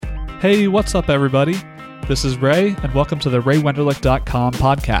Hey, what's up, everybody? This is Ray, and welcome to the RayWenderlich.com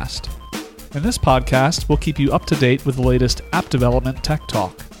podcast. In this podcast, we'll keep you up to date with the latest app development tech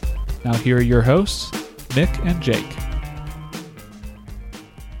talk. Now, here are your hosts, Mick and Jake.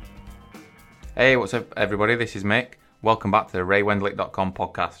 Hey, what's up, everybody? This is Mick. Welcome back to the RayWenderlich.com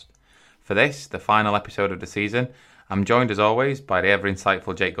podcast. For this, the final episode of the season, I'm joined as always by the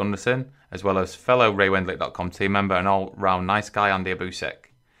ever-insightful Jake Gunderson, as well as fellow RayWenderlich.com team member and all-round nice guy Andy Abusek.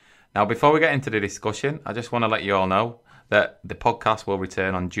 Now, before we get into the discussion, I just want to let you all know that the podcast will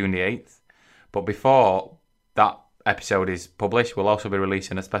return on June the 8th. But before that episode is published, we'll also be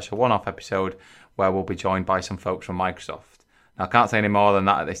releasing a special one-off episode where we'll be joined by some folks from Microsoft. Now, I can't say any more than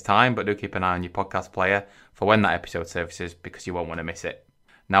that at this time, but do keep an eye on your podcast player for when that episode surfaces because you won't want to miss it.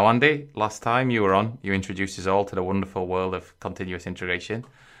 Now, Andy, last time you were on, you introduced us all to the wonderful world of continuous integration.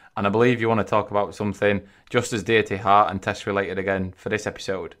 And I believe you want to talk about something just as dear to your heart and test-related again for this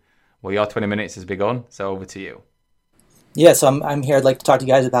episode. Well, your 20 minutes has begun, so over to you. Yeah, so I'm here. I'd like to talk to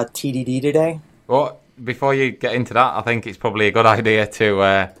you guys about TDD today. Well, before you get into that, I think it's probably a good idea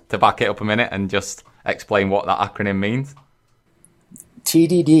to back it up a minute and just explain what that acronym means.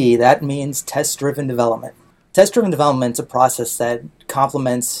 TDD, that means test-driven development. Test-driven development is a process that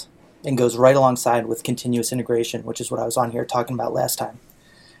complements and goes right alongside with continuous integration, which is what I was on here talking about last time.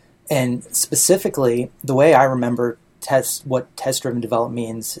 And specifically, the way I remember what test-driven development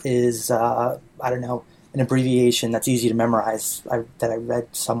means is, an abbreviation that's easy to memorize that I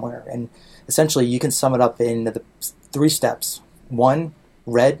read somewhere. And essentially, you can sum it up in the 3 steps. 1,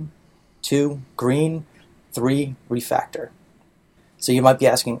 red. 2, green. 3, refactor. So you might be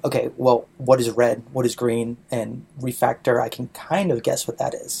asking, okay, well, what is red? What is green? And refactor, I can kind of guess what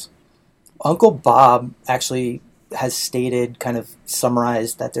that is. Uncle Bob actually has stated, kind of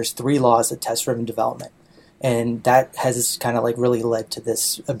summarized, that there's 3 laws of test-driven development. And that has kind of like really led to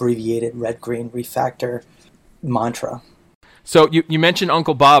this abbreviated red-green refactor mantra. So you mentioned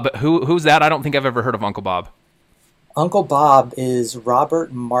Uncle Bob. Who's that? I don't think I've ever heard of Uncle Bob. Uncle Bob is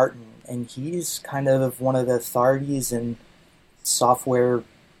Robert Martin, and he's kind of one of the authorities in software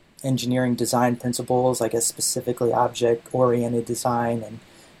engineering design principles, I guess specifically object-oriented design, and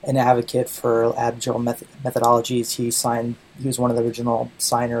an advocate for agile methodologies. He was one of the original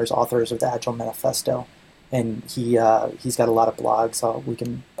authors of the Agile Manifesto. And he's got a lot of blogs we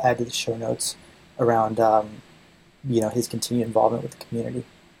can add to the show notes around his continued involvement with the community.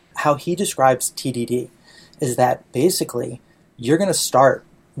 How he describes TDD is that basically you're going to start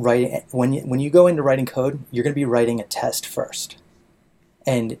writing when you go into writing code, you're going to be writing a test first,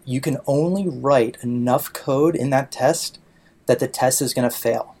 and you can only write enough code in that test that the test is going to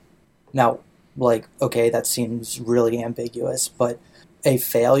fail. Now, that seems really ambiguous, but a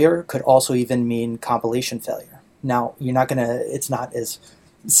failure could also even mean compilation failure. Now, it's not as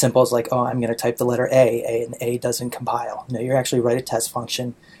simple as I'm going to type the letter A and A doesn't compile. No, you're actually write a test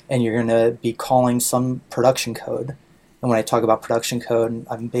function and you're going to be calling some production code. And when I talk about production code,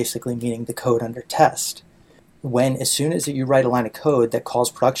 I'm basically meaning the code under test. As soon as you write a line of code that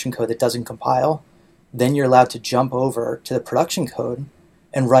calls production code that doesn't compile, then you're allowed to jump over to the production code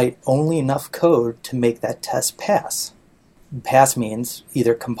and write only enough code to make that test pass. Pass means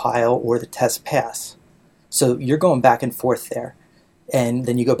either compile or the test pass. So you're going back and forth there. And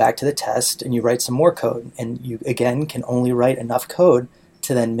then you go back to the test and you write some more code. And you, again, can only write enough code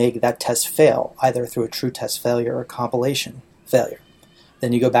to then make that test fail, either through a true test failure or compilation failure.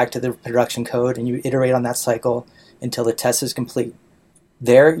 Then you go back to the production code and you iterate on that cycle until the test is complete.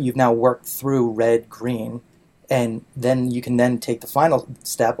 There, you've now worked through red, green, and then you can then take the final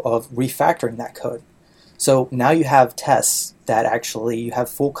step of refactoring that code. So now you have tests that actually you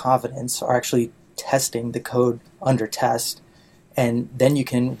have full confidence are actually testing the code under test, and then you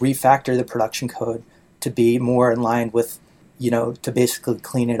can refactor the production code to be more in line with, to basically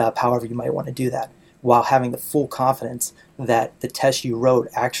clean it up however you might want to do that, while having the full confidence that the tests you wrote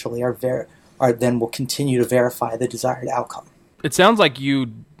actually are then will continue to verify the desired outcome. It sounds like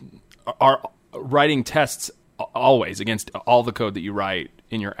you are writing tests always against all the code that you write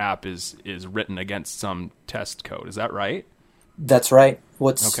in your app is written against some test code. Is that right? That's right.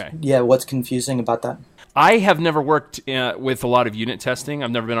 What's confusing about that? I have never worked with a lot of unit testing.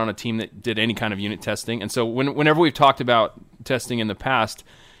 I've never been on a team that did any kind of unit testing. And so whenever we've talked about testing in the past,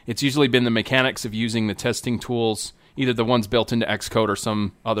 it's usually been the mechanics of using the testing tools, either the ones built into Xcode or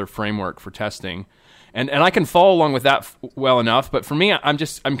some other framework for testing. And I can follow along with that well enough, but for me, I'm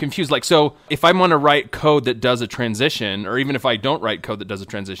confused. So if I want to write code that does a transition, or even if I don't write code that does a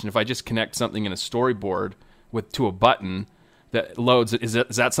transition, if I just connect something in a storyboard to a button that loads, is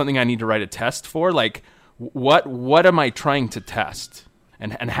that something I need to write a test for? What am I trying to test?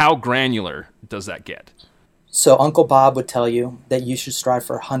 And how granular does that get? So Uncle Bob would tell you that you should strive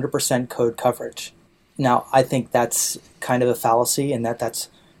for 100% code coverage. Now, I think that's kind of a fallacy, and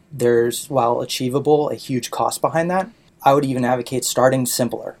there's, while achievable, a huge cost behind that. I would even advocate starting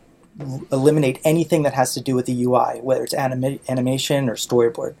simpler. Eliminate anything that has to do with the UI, whether it's animation or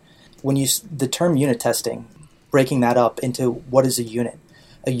storyboard. The term unit testing, breaking that up into what is a unit.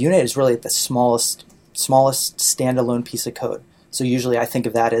 A unit is really the smallest standalone piece of code. So usually I think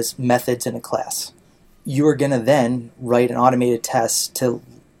of that as methods in a class. You are going to then write an automated test to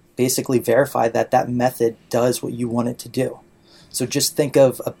basically verify that that method does what you want it to do. So just think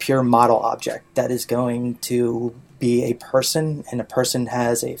of a pure model object that is going to be a person, and a person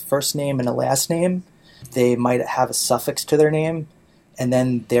has a first name and a last name. They might have a suffix to their name, and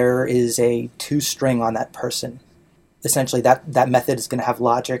then there is a toString on that person. Essentially, that method is going to have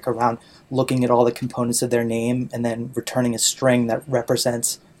logic around looking at all the components of their name and then returning a string that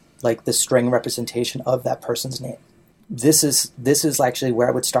represents like the string representation of that person's name. This is actually where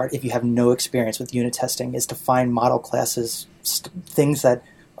I would start if you have no experience with unit testing, is to find model classes, things that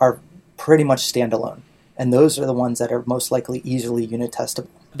are pretty much standalone. And those are the ones that are most likely easily unit testable.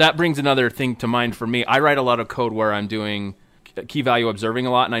 That brings another thing to mind for me. I write a lot of code where I'm doing key value observing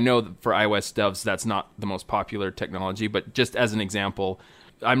a lot, and I know that for iOS devs that's not the most popular technology, but just as an example,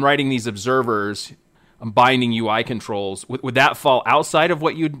 I'm writing these observers, I'm binding UI controls. Would that fall outside of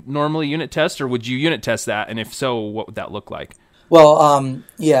what you'd normally unit test, or would you unit test that? And if so, what would that look like? Well,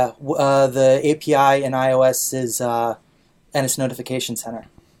 the API in iOS is NS Notification Center.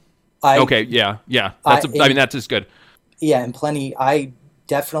 That's just good. Yeah, and plenty. I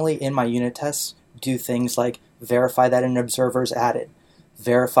definitely in my unit tests do things like verify that an observer is added,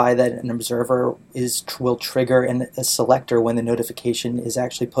 verify that an observer will trigger a selector when the notification is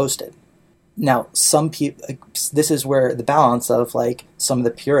actually posted. Now, some people, this is where the balance of like some of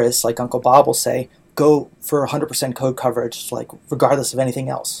the purists, like Uncle Bob, will say, go for 100% code coverage, like regardless of anything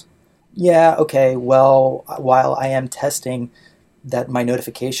else. Yeah, okay, well, while I am testing that my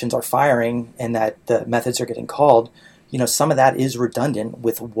notifications are firing and that the methods are getting called, some of that is redundant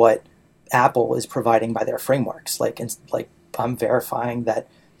with what Apple is providing by their frameworks. Like I'm verifying that,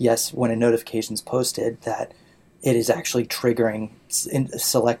 yes, when a notification is posted, that it is actually triggering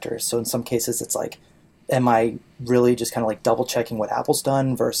selectors. So in some cases, it's like, am I really just kind of like double checking what Apple's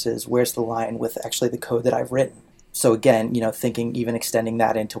done versus where's the line with actually the code that I've written? So again, thinking, even extending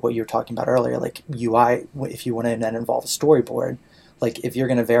that into what you were talking about earlier, like UI, if you want to then involve a storyboard, like if you're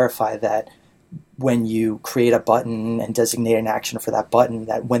going to verify that when you create a button and designate an action for that button,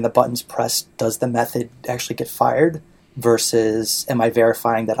 that when the button's pressed, does the method actually get fired? Versus, am I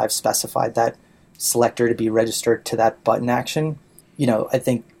verifying that I've specified that selector to be registered to that button action? I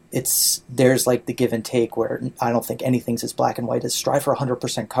think there's like the give and take where I don't think anything's as black and white as strive for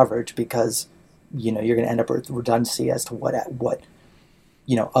 100% coverage, because, you're going to end up with redundancy as to what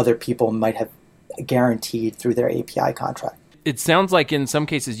other people might have guaranteed through their API contract. It sounds like in some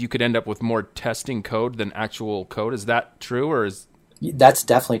cases you could end up with more testing code than actual code. Is that true, or is... That's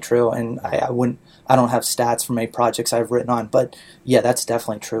definitely true, and I don't have stats from any projects I've written on, but yeah, that's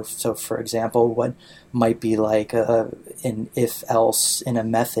definitely true. So, for example, what might be like an if-else in a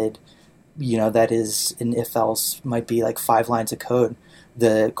method, that is an if-else might be like 5 lines of code.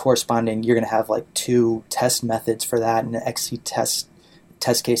 The corresponding, you're going to have like 2 test methods for that, and an XC test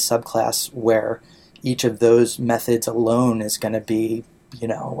case subclass where each of those methods alone is going to be,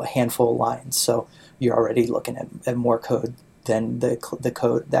 a handful of lines. So you're already looking at more code than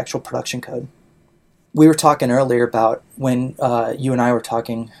the actual production code. We were talking earlier about when you and I were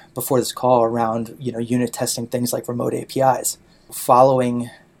talking before this call around, unit testing things like remote APIs. Following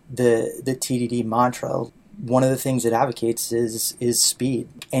the TDD mantra, one of the things it advocates is speed.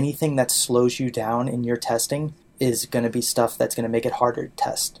 Anything that slows you down in your testing is going to be stuff that's going to make it harder to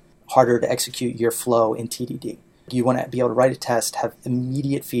test, harder to execute your flow in TDD. You want to be able to write a test, have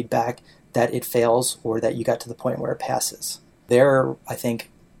immediate feedback that it fails or that you got to the point where it passes. I think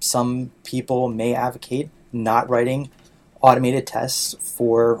some people may advocate not writing automated tests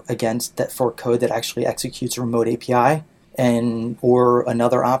for code that actually executes a remote API, or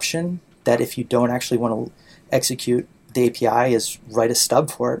another option that if you don't actually want to execute the API is write a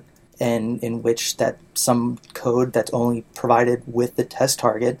stub for it, and in which that some code that's only provided with the test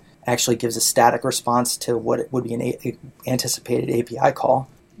target actually gives a static response to what it would be an anticipated API call.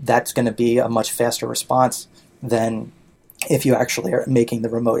 That's going to be a much faster response than if you actually are making the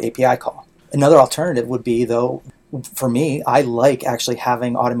remote API call. Another alternative would be, though, for me, I like actually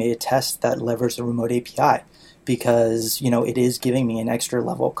having automated tests that leverage the remote API, because, it is giving me an extra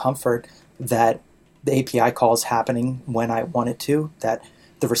level of comfort that the API call is happening when I want it to, that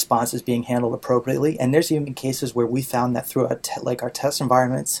the response is being handled appropriately. And there's even cases where we found that through our test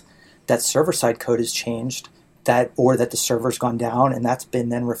environments, that server-side code has changed, or that the server's gone down, and that's been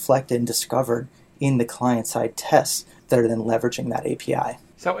then reflected and discovered in the client-side tests that are then leveraging that API.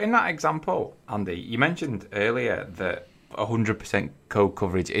 So in that example, Andy, you mentioned earlier that 100% code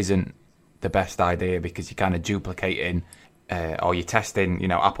coverage isn't the best idea because you're kind of duplicating or you're testing,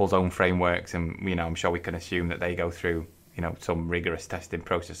 Apple's own frameworks, and I'm sure we can assume that they go through, some rigorous testing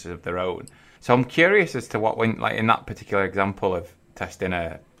processes of their own. So I'm curious as to what went, like in that particular example of testing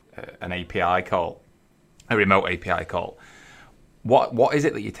an API call, a remote API call. What is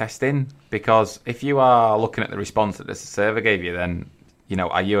it that you're testing? Because if you are looking at the response that the server gave you, then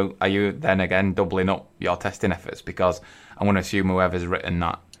are you then again doubling up your testing efforts? Because I'm going to assume whoever's written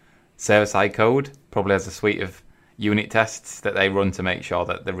that server-side code probably has a suite of unit tests that they run to make sure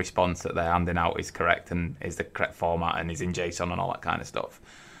that the response that they're handing out is correct and is the correct format and is in JSON and all that kind of stuff.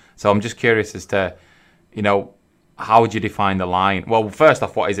 So I'm just curious as to, how would you define the line? Well, first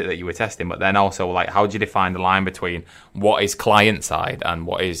off, what is it that you were testing? But then also, like, how do you define the line between what is client-side and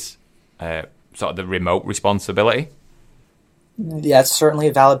what is sort of the remote responsibility? Yeah, it's certainly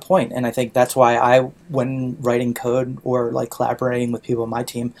a valid point. And I think that's why when writing code or like collaborating with people on my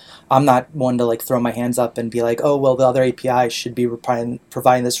team, I'm not one to like throw my hands up and be like, oh, well, the other API should be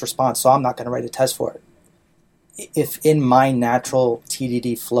providing this response, so I'm not going to write a test for it. If in my natural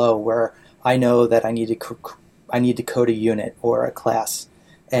TDD flow where I know that I need to code a unit or a class,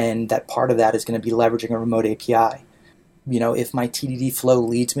 and that part of that is going to be leveraging a remote API, if my TDD flow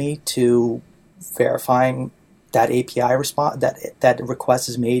leads me to verifying that API response, that request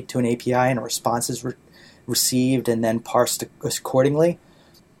is made to an API and a response is received and then parsed accordingly,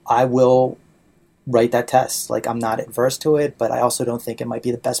 I will write that test. Like, I'm not adverse to it, but I also don't think it might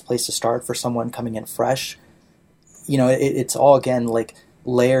be the best place to start for someone coming in fresh. It's all, again, like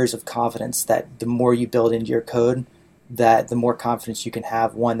layers of confidence that the more you build into your code, that the more confidence you can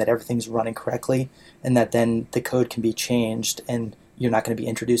have, one, that everything's running correctly, and that then the code can be changed and you're not going to be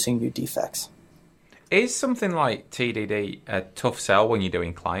introducing new defects. Is something like TDD a tough sell when you're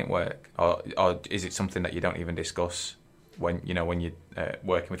doing client work, or is it something that you don't even discuss when you're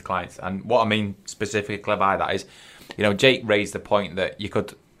working with clients? And what I mean specifically by that is, Jake raised the point that you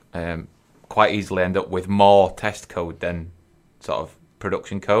could quite easily end up with more test code than sort of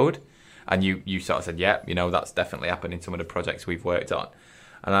production code, and you sort of said, yeah, that's definitely happened in some of the projects we've worked on,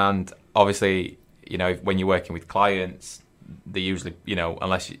 and obviously, when you're working with clients, they usually,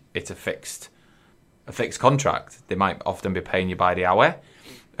 unless it's a fixed contract, they might often be paying you by the hour,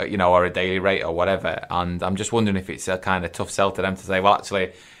 or a daily rate or whatever. And I'm just wondering if it's a kind of tough sell to them to say, well,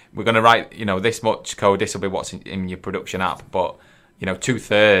 actually, we're going to write, this much code, this will be what's in your production app, but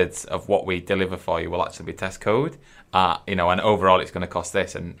 2/3 of what we deliver for you will actually be test code, and overall it's going to cost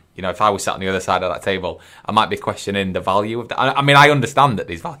this. And if I was sat on the other side of that table, I might be questioning the value of that. I mean, I understand that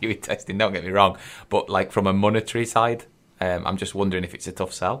there's value in testing, don't get me wrong, but like from a monetary side, I'm just wondering if it's a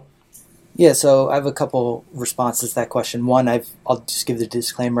tough sell. Yeah, so I have a couple responses to that question. One, I'll just give the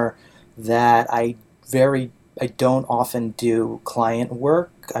disclaimer that I don't often do client work.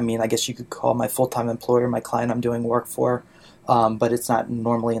 I mean, I guess you could call my full-time employer my client I'm doing work for, but it's not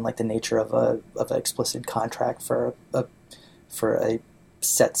normally in like the nature of an explicit contract for a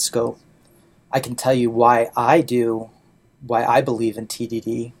set scope. I can tell you why I believe in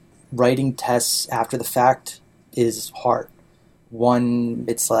TDD. Writing tests after the fact is hard. One,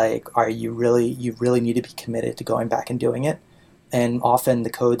 it's like, you really need to be committed to going back and doing it. And often the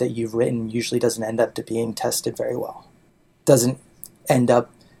code that you've written usually doesn't end up to being tested very well. Doesn't end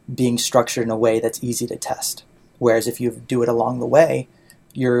up being structured in a way that's easy to test. Whereas if you do it along the way,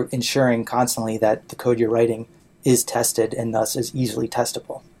 you're ensuring constantly that the code you're writing is tested and thus is easily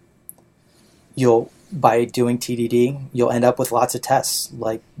testable. By doing TDD, you'll end up with lots of tests.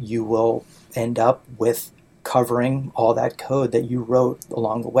 Like, you will end up with covering all that code that you wrote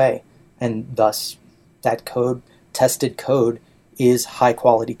along the way, and thus that tested code is high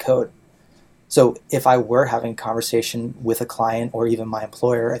quality code. So if I were having a conversation with a client or even my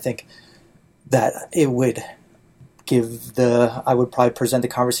employer, I think that I would probably present the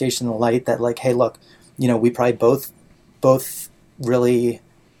conversation in the light that, like, hey, look, we probably both really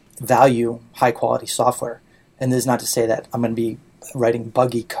value high quality software, and this is not to say that I'm going to be writing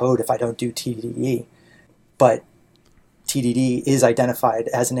buggy code if I don't do TDD. But TDD is identified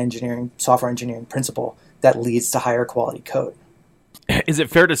as an software engineering principle that leads to higher quality code. Is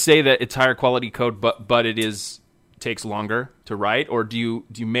it fair to say that it's higher quality code, but it takes longer to write, or do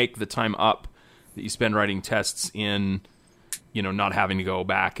you make the time up that you spend writing tests in not having to go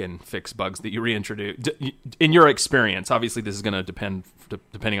back and fix bugs that you reintroduce. In your experience, obviously this is going to depend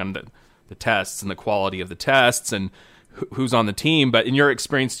depending on the tests and the quality of the tests and who's on the team. But in your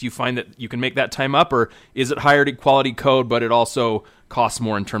experience, do you find that you can make that time up, or is it higher quality code, but it also costs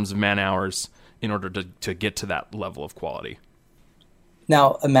more in terms of man hours in order to get to that level of quality?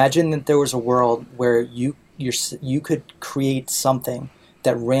 Now, imagine that there was a world where you could create something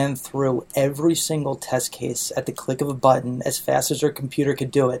that ran through every single test case at the click of a button as fast as your computer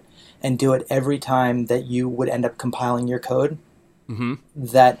could do it, and do it every time that you would end up compiling your code. Mm-hmm.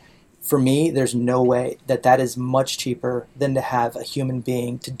 That, for me, there's no way that is much cheaper than to have a human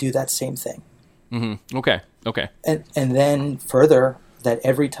being to do that same thing. Mm-hmm. Okay. And then further, that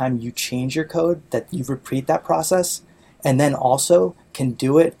every time you change your code, that you repeat that process, and then also can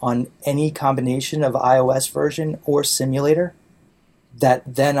do it on any combination of iOS version or simulator. That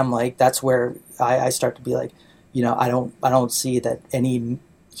then I'm like, that's where I start to be like, I don't see that any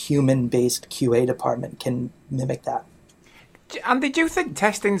human-based QA department can mimic that. And did you think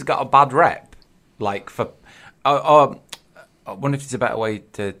testing's got a bad rep? Like I wonder if there's a better way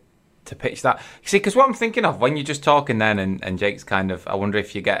to pitch that. See, because what I'm thinking of when you're just talking then, and Jake's kind of, I wonder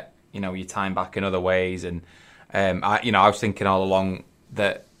if you get, your time back in other ways. And I was thinking all along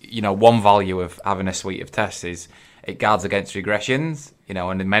that, one value of having a suite of tests is it guards against regressions,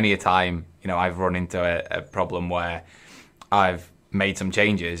 and many a time, I've run into a problem where I've made some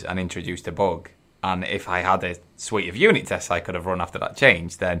changes and introduced a bug. And if I had a suite of unit tests I could have run after that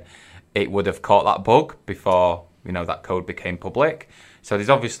change, then it would have caught that bug before, that code became public. So there's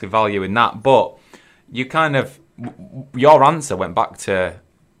obviously value in that. But you your answer went back to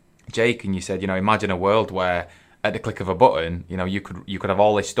Jake, and you said, imagine a world where at the click of a button, you could have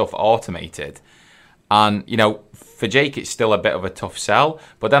all this stuff automated. And, for Jake, it's still a bit of a tough sell.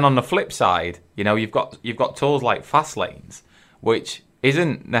 But then on the flip side, you've got tools like Fastlanes, which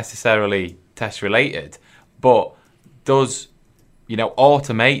isn't necessarily test related, but does,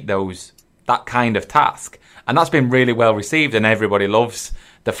 automate that kind of task. And that's been really well received, and everybody loves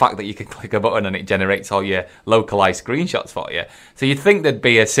the fact that you can click a button and it generates all your localized screenshots for you. So you'd think there'd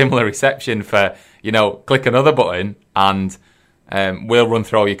be a similar reception for, click another button and we'll run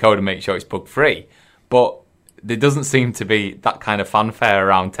through all your code and make sure it's bug free. But there doesn't seem to be that kind of fanfare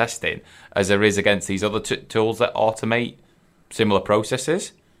around testing as there is against these other tools that automate similar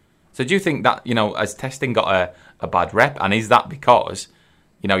processes. So do you think that, has testing got a bad rep? And is that because,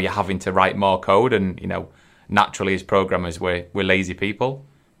 you're having to write more code and, naturally as programmers, we're lazy people?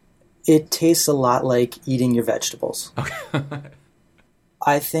 It tastes a lot like eating your vegetables. Okay.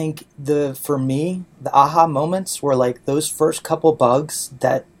 I think for me, the aha moments were like those first couple bugs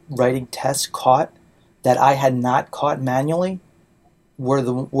that writing tests caught that I had not caught manually were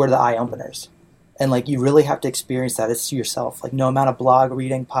the eye openers. And like you really have to experience that as yourself. Like no amount of blog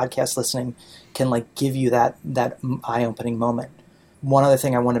reading, podcast listening can like give you that eye-opening moment. One other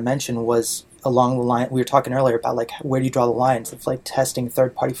thing I want to mention was along the line, we were talking earlier about like where do you draw the lines of like testing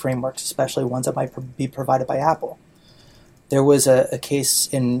third-party frameworks, especially ones that might be provided by Apple. There was a case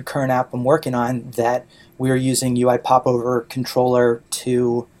in current app I'm working on that we were using UI popover controller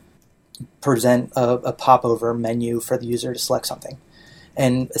to present a popover menu for the user to select something.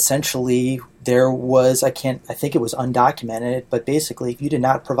 And essentially there was, I think it was undocumented, but basically if you did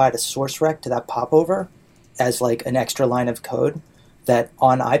not provide a source rec to that popover as like an extra line of code, that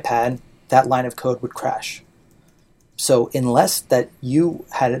on iPad, that line of code would crash. So unless that you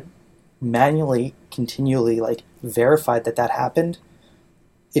had manually, continually like verified that happened,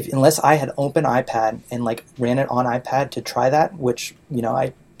 unless I had opened iPad and like ran it on iPad to try that, which,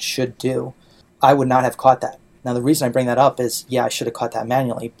 I should do, I would not have caught that. Now, the reason I bring that up is, I should have caught that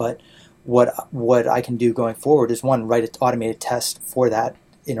manually, but what I can do going forward is, one, write an automated test for that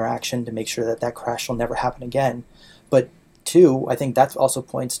interaction to make sure that crash will never happen again. But two, I think that also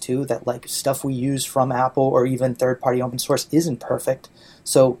points to that like stuff we use from Apple or even third-party open source isn't perfect.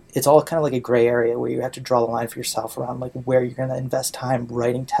 So it's all kind of like a gray area where you have to draw the line for yourself around like where you're going to invest time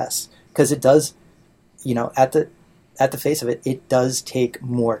writing tests. Because it does, at the face of it, it does take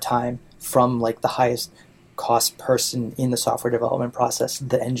more time from like the highest cost person in the software development process,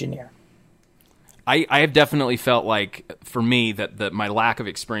 the engineer. I have definitely felt like, for me, that my lack of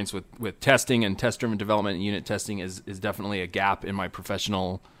experience with testing and test-driven development and unit testing is definitely a gap in my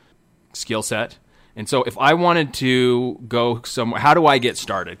professional skill set. And so if I wanted to go somewhere, how do I get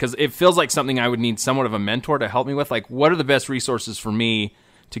started? Because it feels like something I would need somewhat of a mentor to help me with. Like, what are the best resources for me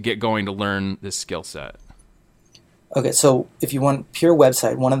to get going to learn this skill set? Okay, so if you want pure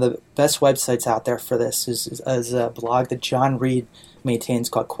website, one of the best websites out there for this is a blog that John Reed maintains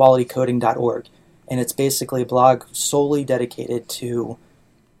called qualitycoding.org. and it's basically a blog solely dedicated to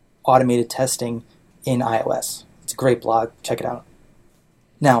automated testing in iOS. It's a great blog. Check it out.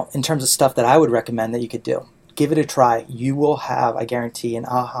 Now, in terms of stuff that I would recommend that you could do, give it a try. You will have, I guarantee, an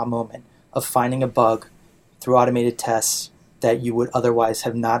aha moment of finding a bug through automated tests that you would otherwise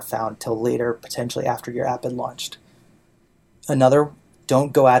have not found till later, potentially after your app had launched. Another,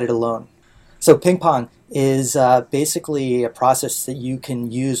 don't go at it alone. So ping pong is basically a process that you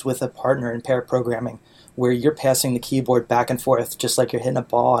can use with a partner in pair programming, where you're passing the keyboard back and forth just like you're hitting a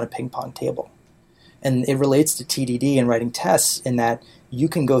ball on a ping pong table. And it relates to TDD and writing tests in that you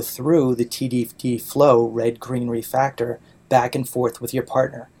can go through the TDD flow, red, green, refactor, back and forth with your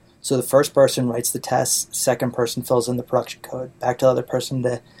partner. So the first person writes the test, second person fills in the production code, back to the other person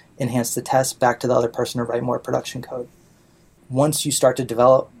to enhance the test, back to the other person to write more production code. Once you start to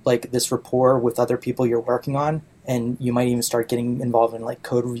develop like this rapport with other people you're working on, and you might even start getting involved in like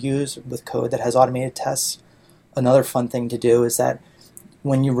code reviews with code that has automated tests, another fun thing to do is that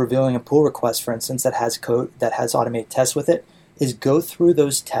when you're reviewing a pull request, for instance, that has code that has automated tests with it, is go through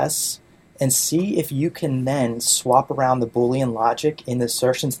those tests and see if you can then swap around the Boolean logic in the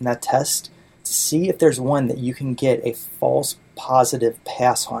assertions in that test to see if there's one that you can get a false positive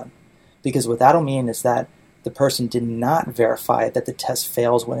pass on. Because what that'll mean is that the person did not verify that the test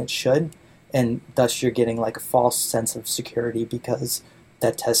fails when it should, and thus you're getting like a false sense of security because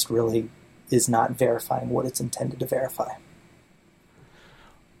that test really is not verifying what it's intended to verify.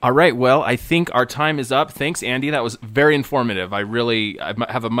 All right, well, I think our time is up. Thanks, Andy. That was very informative. I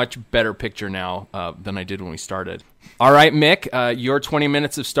have a much better picture now than I did when we started. All right, Mick, your 20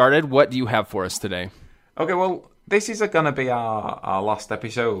 minutes have started. What do you have for us today? Okay, well, this is going to be our last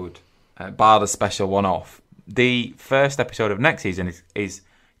episode, bar the special one-off. The first episode of next season is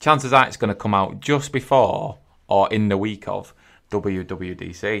chances are it's going to come out just before or in the week of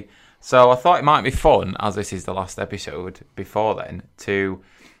WWDC. So I thought it might be fun, as this is the last episode before then, to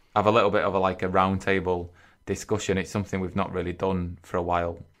have a little bit of a roundtable discussion. It's something we've not really done for a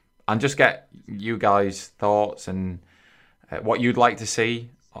while. And just get you guys' thoughts and what you'd like to see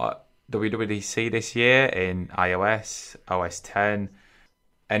at WWDC this year in iOS, OS 10,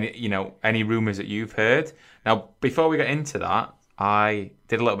 and any rumours that you've heard. Now, before we get into that, I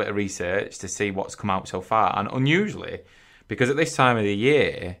did a little bit of research to see what's come out so far. And unusually, because at this time of the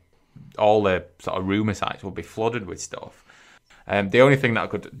year, all the sort of rumour sites will be flooded with stuff. The only thing that I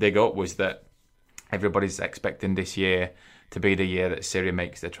could dig up was that everybody's expecting this year to be the year that Siri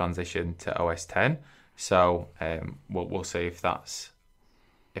makes the transition to OS 10. So we'll see if that's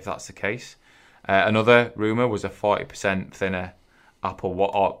the case. Another rumor was a 40% thinner Apple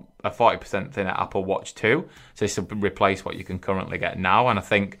Watch 2. So this will replace what you can currently get now. And I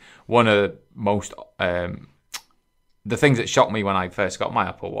think one of the most the things that shocked me when I first got my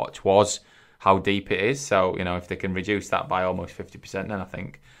Apple Watch was how deep it is. So, if they can reduce that by almost 50%, then I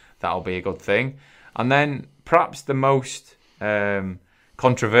think that'll be a good thing. And then perhaps the most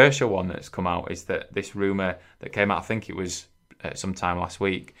controversial one that's come out is that this rumor that came out, I think it was sometime last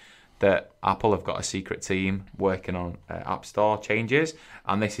week, that Apple have got a secret team working on App Store changes,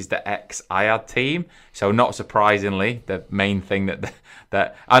 and this is the XiAd team. So not surprisingly, the main thing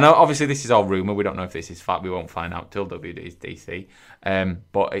that I know, obviously this is all rumor. We don't know if this is fact. We won't find out till WWDC.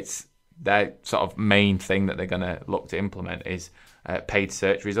 But it's their sort of main thing that they're going to look to implement is paid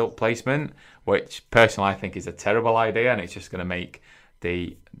search result placement, which personally I think is a terrible idea, and it's just going to make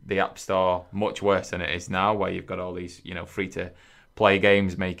the App Store much worse than it is now, where you've got all these free to play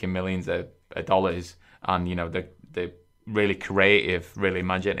games making millions of dollars, and the really creative, really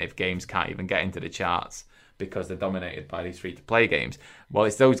imaginative games can't even get into the charts because they're dominated by these free to play games. Well,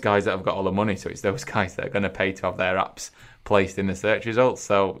 it's those guys that have got all the money, so it's those guys that are going to pay to have their apps placed in the search results.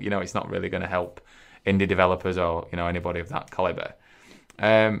 So it's not really going to help indie developers or anybody of that caliber.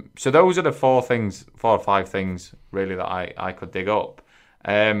 So those are the four or five things really that I could dig up.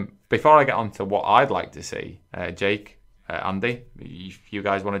 Before I get on to what I'd like to see, Jake, Andy, if you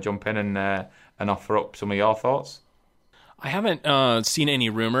guys want to jump in and offer up some of your thoughts. I haven't seen any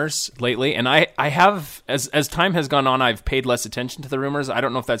rumors lately, and I have, as time has gone on, I've paid less attention to the rumors. I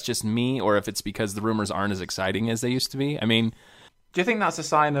don't know if that's just me or if it's because the rumors aren't as exciting as they used to be. I mean, do you think that's a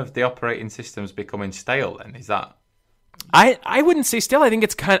sign of the operating systems becoming stale then? Is that... I wouldn't say stale. I think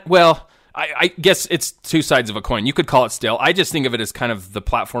it's I guess it's two sides of a coin. You could call it stale. I just think of it as kind of the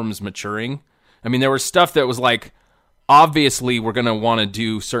platform's maturing. I mean, there was stuff that was like, obviously, we're going to want to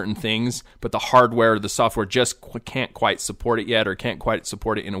do certain things, but the hardware, the software just can't quite support it yet, or can't quite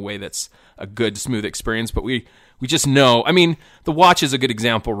support it in a way that's a good, smooth experience. But we just know. I mean, the watch is a good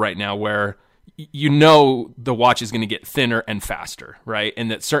example right now where you know the watch is going to get thinner and faster, right?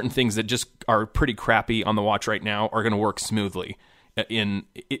 And that certain things that just are pretty crappy on the watch right now are going to work smoothly in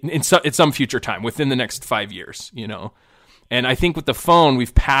some future time within the next 5 years, you know. And I think with the phone,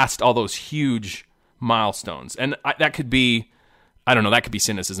 we've passed all those huge milestones, and that could be, I don't know, that could be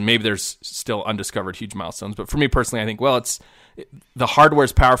cynicism. Maybe there's still undiscovered huge milestones, but for me personally, I think, well, the hardware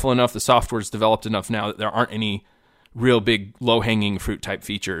is powerful enough, the software is developed enough now that there aren't any real big low-hanging fruit type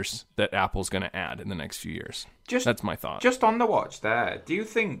features that Apple's going to add in the next few years. That's my thought. Just on the watch there, do you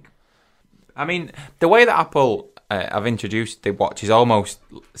think, I mean, the way that Apple have introduced the watch is almost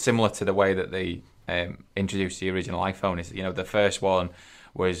similar to the way that they introduced the original iPhone. Is, you know, the first one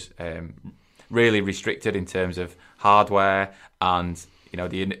was really restricted in terms of hardware, and, you know,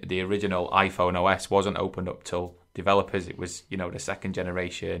 the original iPhone OS wasn't opened up till developers. It was, you know, the second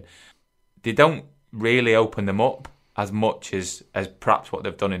generation. They don't really open them up as much as perhaps what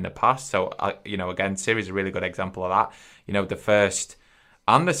they've done in the past. So, you know, again, Siri is a really good example of that. You know, the first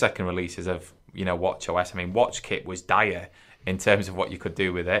and the second releases of, you know, WatchOS, I mean, WatchKit was dire in terms of what you could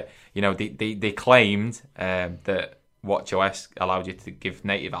do with it. You know, they claimed that WatchOS allowed you to give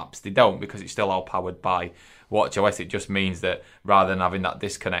native apps. They don't, because it's still all powered by WatchOS. It just means that rather than having that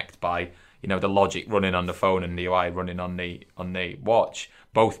disconnect by, you know, the logic running on the phone and the UI running on the watch,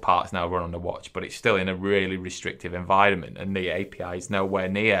 both parts now run on the watch, but it's still in a really restrictive environment, and the API is nowhere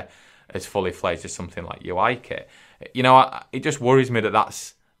near as fully fledged as something like UIKit. You know, it just worries me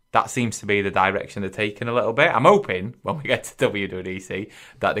that seems to be the direction they're taking a little bit. I'm hoping when we get to WWDC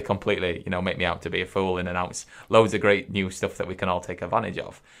that they completely, you know, make me out to be a fool and announce loads of great new stuff that we can all take advantage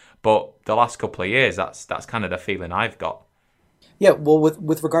of. But the last couple of years, that's kind of the feeling I've got. Yeah, well,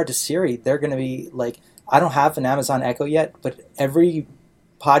 with regard to Siri, they're going to be like, I don't have an Amazon Echo yet, but every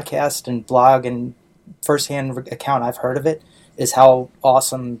podcast and blog and firsthand account I've heard of it is how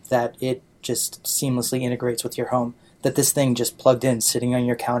awesome that it just seamlessly integrates with your home. That this thing just plugged in, sitting on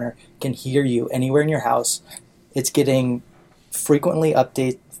your counter, can hear you anywhere in your house. It's getting frequently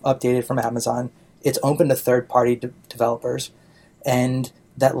updated from Amazon. It's open to third-party developers. And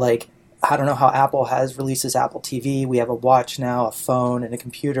that, like, I don't know how Apple releases Apple TV. We have a watch now, a phone, and a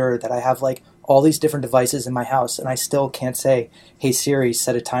computer, that I have, like, all these different devices in my house, and I still can't say, hey, Siri,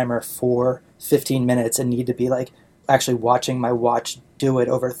 set a timer for 15 minutes, and need to be, like, actually watching my watch do it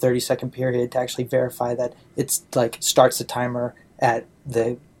over a 30-second period to actually verify that it's, like, starts the timer at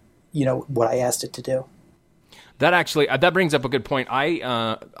the, you know, what I asked it to do. That actually, that brings up a good point.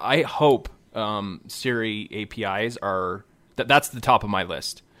 I hope Siri APIs are, that's the top of my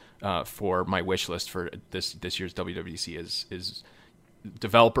list for my wish list for this year's WWDC is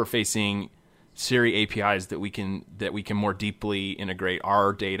developer-facing Siri APIs that we can more deeply integrate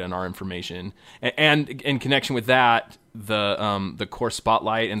our data and our information, and in connection with that, the core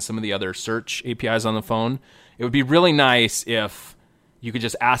Spotlight and some of the other search APIs on the phone. It would be really nice if you could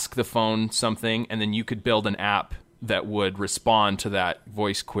just ask the phone something, and then you could build an app that would respond to that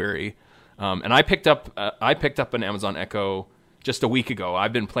voice query. And I picked up an Amazon Echo just a week ago.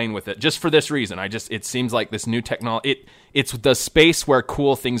 I've been playing with it just for this reason. It seems like this new technology, it's the space where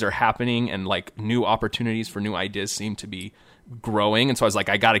cool things are happening and, like, new opportunities for new ideas seem to be growing. And so I was like,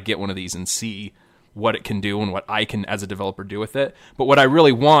 I got to get one of these and see what it can do and what I can, as a developer, do with it. But what I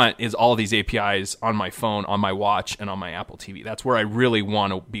really want is all of these APIs on my phone, on my watch, and on my Apple TV. That's where I really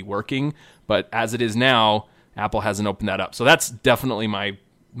want to be working. But as it is now, Apple hasn't opened that up. So that's definitely my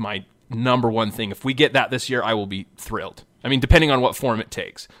number one thing. If we get that this year, I will be thrilled. I mean, depending on what form it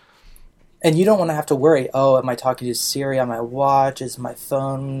takes. And you don't want to have to worry, oh, am I talking to Siri on my watch? Is my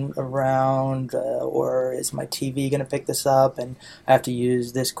phone around? Or is my TV going to pick this up? And I have to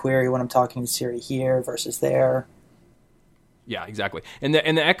use this query when I'm talking to Siri here versus there. Yeah, exactly. And the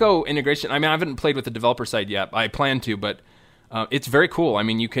Echo integration, I mean, I haven't played with the developer side yet. I plan to, but it's very cool. I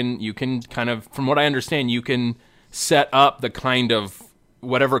mean, you can kind of, from what I understand, you can set up the kind of,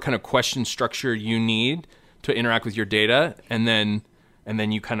 whatever kind of question structure you need to interact with your data, and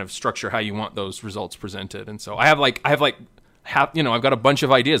then you kind of structure how you want those results presented. And so I've got a bunch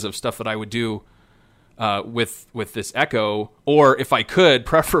of ideas of stuff that I would do with this Echo, or if I could,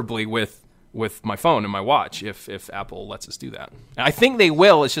 preferably with my phone and my watch, if Apple lets us do that. I think they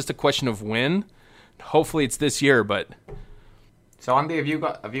will. It's just a question of when. Hopefully it's this year, but. So Andy, have you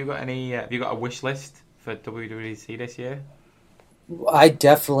got a wish list for WWDC this year? like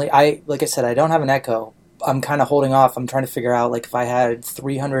I said, I don't have an Echo. I'm kind of holding off. I'm trying to figure out, like, if I had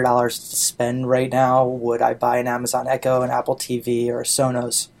 $300 to spend right now, would I buy an Amazon Echo, an Apple TV, or a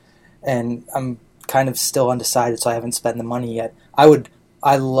Sonos? And I'm kind of still undecided, so I haven't spent the money yet.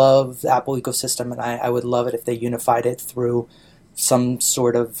 I love the Apple ecosystem, and I would love it if they unified it through some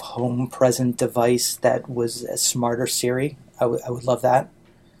sort of home present device that was a smarter Siri. I would love that.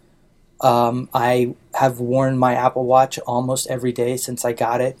 I have worn my Apple Watch almost every day since I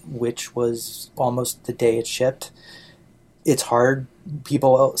got it, which was almost the day it shipped. It's hard.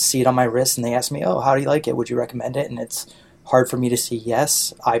 People see it on my wrist and they ask me, "Oh, how do you like it? Would you recommend it?" And it's hard for me to say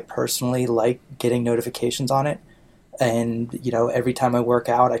yes. I personally like getting notifications on it. And, every time I work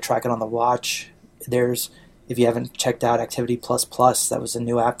out, I track it on the watch. If you haven't checked out Activity Plus Plus, that was a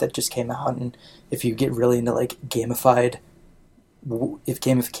new app that just came out. And if you get really into like if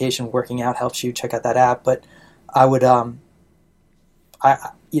gamification working out helps you, check out that app. But I would, I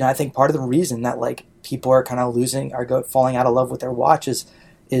think part of the reason that like people are kind of falling out of love with their watches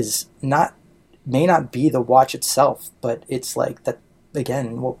may not be the watch itself, but it's like that,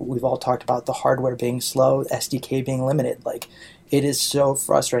 again, what we've all talked about, the hardware being slow, SDK being limited. Like, it is so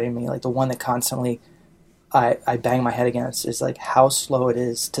frustrating to me. Like, the one that constantly I bang my head against is like how slow it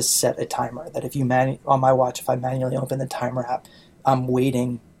is to set a timer. That if you on my watch, if I manually open the timer app, I'm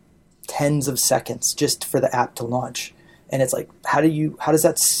waiting tens of seconds just for the app to launch. And it's like, how does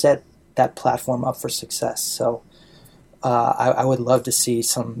that set that platform up for success? So I would love to see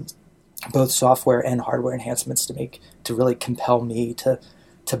some both software and hardware enhancements to really compel me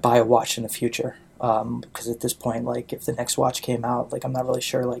to buy a watch in the future. Because at this point, like, if the next watch came out, like, I'm not really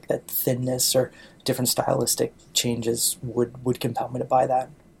sure like that thinness or different stylistic changes would compel me to buy that.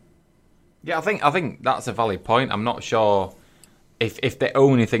 Yeah, I think that's a valid point. I'm not sure if the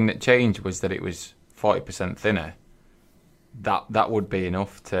only thing that changed was that it was 40% thinner. That would be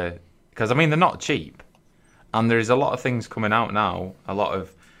enough to, because I mean they're not cheap, and there is a lot of things coming out now. A lot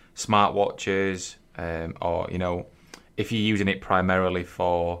of smartwatches, or if you're using it primarily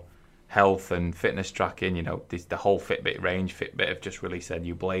for health and fitness tracking, the whole Fitbit range. Fitbit have just released their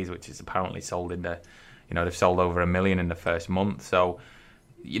new Blaze, which is apparently sold they've sold over 1 million in the first month. So,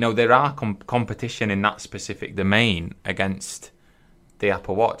 there are competition in that specific domain against the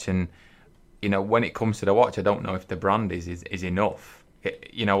Apple Watch. And, when it comes to the watch, I don't know if the brand is enough,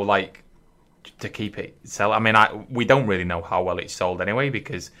 to keep it sell. I mean, we don't really know how well it's sold anyway,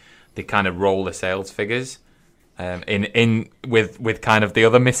 because they kind of roll the sales figures. With kind of the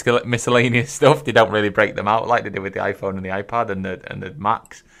other miscellaneous stuff, they don't really break them out like they do with the iPhone and the iPad and the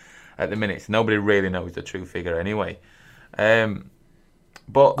Macs at the minute. So nobody really knows the true figure anyway.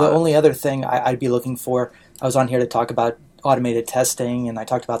 But the only other thing I'd be looking for, I was on here to talk about automated testing, and I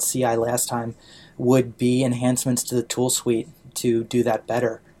talked about CI last time, would be enhancements to the tool suite to do that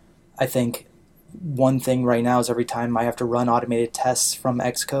better. I think one thing right now is every time I have to run automated tests from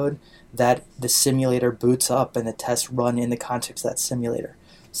Xcode, that the simulator boots up and the tests run in the context of that simulator.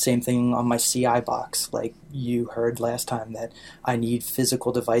 Same thing on my CI box. Like you heard last time, that I need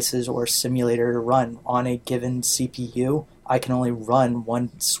physical devices or simulator to run on a given CPU. I can only run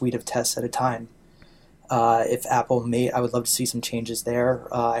one suite of tests at a time. If Apple I would love to see some changes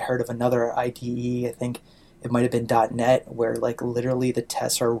there. I heard of another IDE, I think it might have been .NET, where like literally the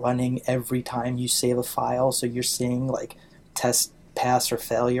tests are running every time you save a file. So you're seeing like test pass or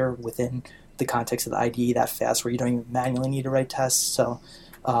failure within the context of the IDE that fast, where you don't even manually need to write tests. So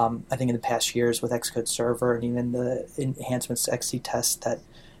I think in the past years with Xcode Server and even the enhancements to XC test,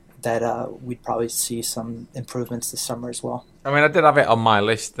 that we'd probably see some improvements this summer as well. I mean, I did have it on my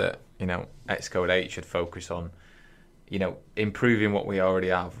list that Xcode 8 should focus on improving what we already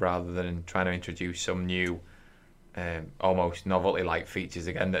have, rather than trying to introduce some new almost novelty-like features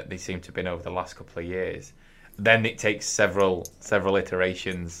again that they seem to have been over the last couple of years. Then it takes several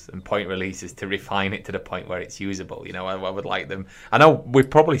iterations and point releases to refine it to the point where it's usable. I would like them. I know we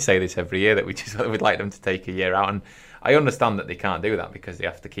probably say this every year, that we'd like them to take a year out, and I understand that they can't do that because they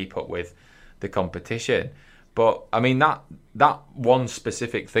have to keep up with the competition. But I mean, that one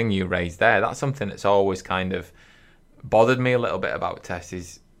specific thing you raised there, that's something that's always kind of bothered me a little bit about tests.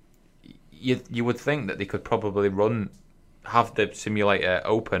 Is you would think that they could probably have the simulator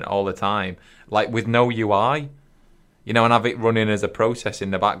open all the time, like with no UI, and have it running as a process in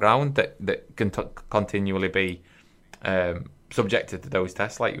the background that can continually be subjected to those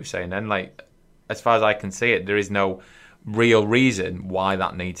tests, like you were saying. Then, like, as far as I can see it, there is no real reason why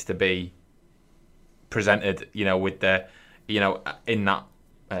that needs to be presented, with the, in that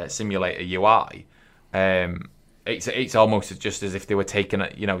simulator UI. It's almost just as if they were taking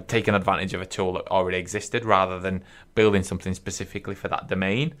advantage of a tool that already existed, rather than building something specifically for that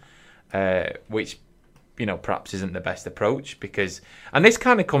domain, which perhaps isn't the best approach. And this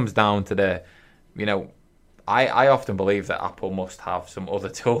kind of comes down to the, I often believe that Apple must have some other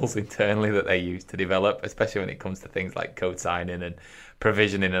tools internally that they use to develop, especially when it comes to things like code signing and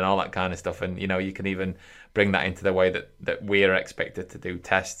provisioning and all that kind of stuff. And, you can even bring that into the way that we're expected to do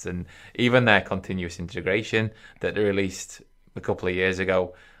tests, and even their continuous integration that they released a couple of years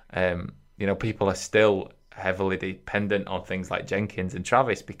ago. People are still heavily dependent on things like Jenkins and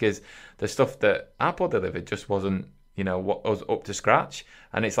Travis because the stuff that Apple delivered just wasn't, what was up to scratch.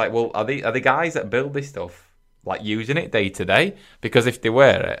 And it's like, well, are the guys that build this stuff like using it day to day? Because if they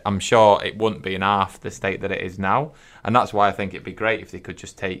were, I'm sure it wouldn't be in half the state that it is now. And that's why I think it'd be great if they could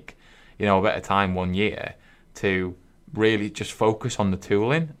just take, a bit of time 1 year to really just focus on the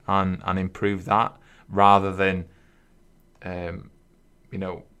tooling and improve that, rather than,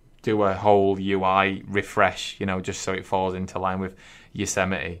 do a whole UI refresh, just so it falls into line with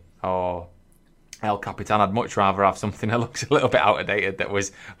Yosemite or El Capitan. I'd much rather have something that looks a little bit outdated that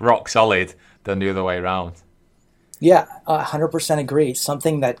was rock solid than the other way around. Yeah, 100% agree.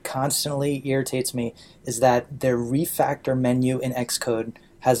 Something that constantly irritates me is that their refactor menu in Xcode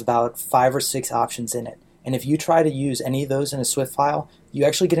has about 5 or 6 options in it. And if you try to use any of those in a Swift file, you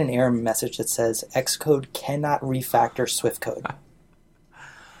actually get an error message that says Xcode cannot refactor Swift code.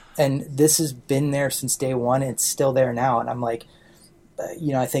 And this has been there since day one. It's still there now. And I'm like,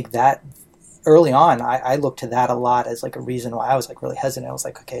 I think that early on, I looked to that a lot as like a reason why I was like really hesitant. I was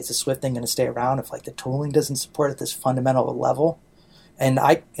like, okay, is the Swift thing going to stay around if like the tooling doesn't support at this fundamental level? And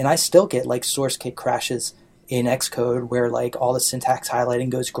I still get like source code crashes in Xcode where like all the syntax highlighting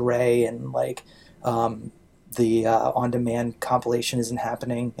goes gray and like the on-demand compilation isn't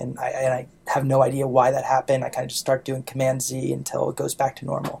happening. And I have no idea why that happened. I kind of just start doing Command Z until it goes back to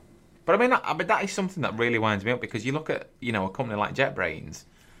normal. But I mean, that is something that really winds me up, because you look at, a company like JetBrains,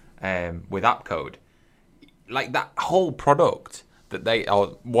 with app code, like that whole product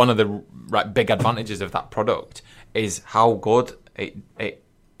that one of the big advantages of that product is how good it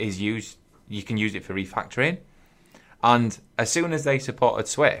is used. You can use it for refactoring, and as soon as they supported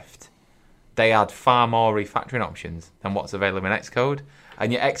Swift, they had far more refactoring options than what's available in Xcode.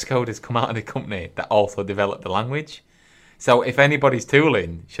 And yet Xcode has come out of a company that also developed the language. So if anybody's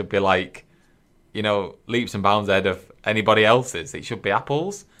tooling should be like, leaps and bounds ahead of anybody else's, it should be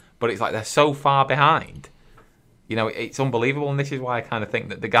Apple's. But it's like they're so far behind. It's unbelievable. And this is why I kind of think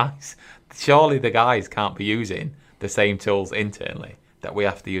that surely the guys can't be using the same tools internally that we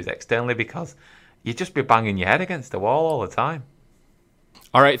have to use externally, because you'd just be banging your head against the wall all the time.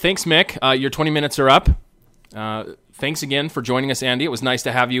 All right. Thanks, Mick. Your 20 minutes are up. Thanks again for joining us, Andy. It was nice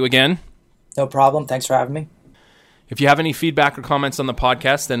to have you again. No problem. Thanks for having me. If you have any feedback or comments on the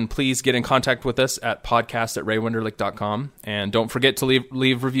podcast, then please get in contact with us at podcast@raywenderlich.com. And don't forget to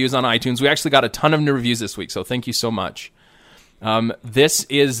leave reviews on iTunes. We actually got a ton of new reviews this week, so thank you so much. This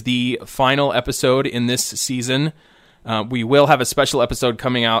is the final episode in this season. We will have a special episode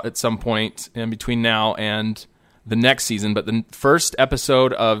coming out at some point in between now and the next season, but the first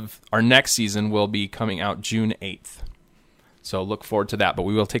episode of our next season will be coming out June 8th. So look forward to that, but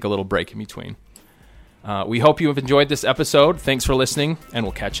we will take a little break in between. We hope you have enjoyed this episode. Thanks for listening, and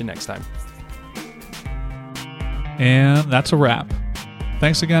we'll catch you next time. And that's a wrap.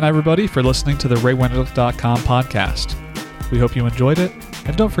 Thanks again, everybody, for listening to the RayWenderlich.com podcast. We hope you enjoyed it,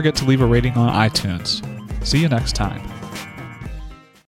 and don't forget to leave a rating on iTunes. See you next time.